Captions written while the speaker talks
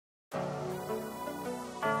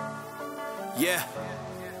Yeah.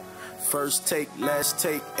 First take, last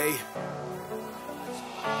take, ayy.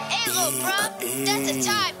 Hey, little bruh, that's a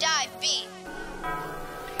time dive beat.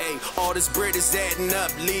 Hey, all this bread is adding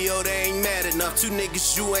up. Leo, they ain't mad enough. Two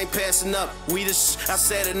niggas, you ain't passing up. We the I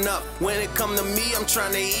said enough. When it come to me, I'm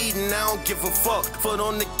trying to eat and I don't give a fuck. Foot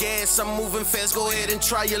on the gas, I'm moving fast. Go ahead and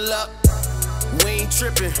try your luck. We ain't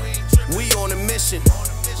tripping. We on a mission.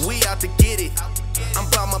 We out to get it. I'm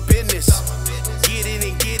about my business. Get it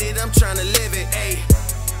and get it. I'm trying to live it. Ayy,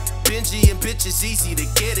 Benji and bitches easy to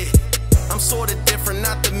get it. I'm sorta different,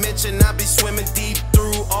 not to mention I be swimming deep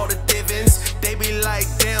through all the divins. They be like,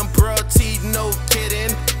 damn bro, T, no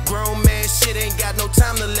kidding. Grown man shit, ain't got no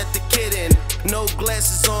time to let the kid in. No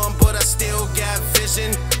glasses on, but I still got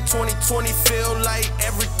vision. 2020 feel like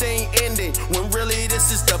everything ending, when really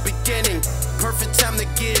this is the beginning. Perfect time to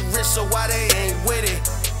get rich, so why they ain't with it?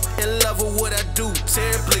 In love with what I do,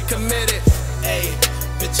 terribly committed. Ayy,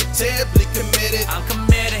 bitch, I'm terribly committed. I'm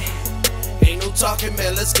committed. Ain't no talking,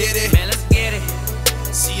 man, let's get it. Man, let's get it.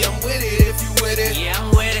 See, I'm with it if you with it. Yeah,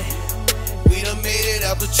 I'm with it. We done made it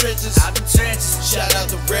out the trenches. Out the trenches. Shout out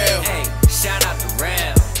to Rell. Hey, shout out to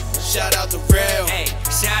Rell. Shout out to Rell. Hey,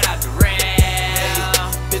 shout out to Rell. Hey,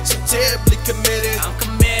 bitch, I'm terribly committed. I'm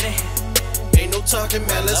committed. Ain't no talking,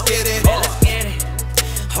 man, let's get it. Man, let's get it.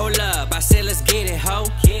 Hold up, I said let's get it, ho.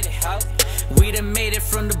 Get it, ho. We done made it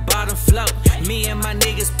from the bottom floor. Me and my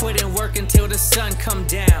niggas put in work until the sun come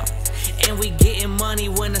down. And we getting money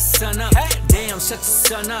when the sun up. Damn, shut the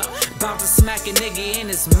sun up. Bout to smack a nigga in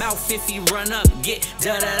his mouth if he run up. Get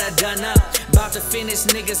done up. Bout to finish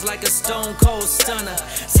niggas like a stone cold stunner.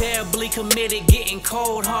 Terribly committed, getting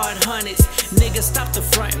cold hard hundreds. Niggas stop the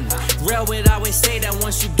frontin'. Rell would always say that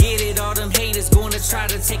once you get it, all them haters gonna try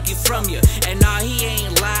to take it from you. And nah, he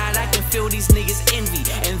ain't lied, I can feel these niggas envy.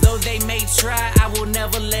 And though they may try, I will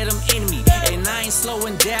never let them in me. And I ain't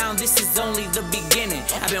slowing down, this is only the beginning.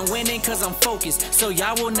 I've been winning cause I'm focused, so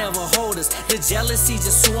y'all will never hold us. The jealousy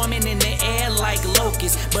just swarming in the air like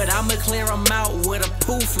locusts, but I'ma clear them out with a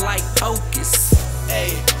poof like Pocus.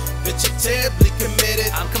 Hey, bitch, I'm terribly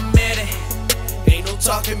committed. I'm committed. Ain't no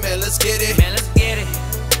talking, man, let's get it. Man, let's get it.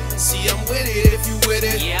 See, I'm with it if you with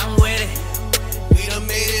it. Yeah, I'm with it. We done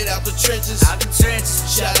made it out the trenches. Out the trenches.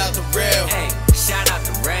 Shout out to Rell. Hey, shout out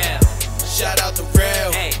to Rell. Shout out to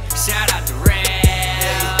Rell. Hey, shout out to Rell.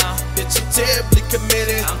 Hey, bitch, I'm terribly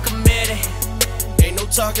committed. I'm committed. Ain't no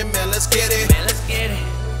talking, man, let's get it. Man, let's get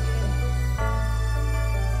it.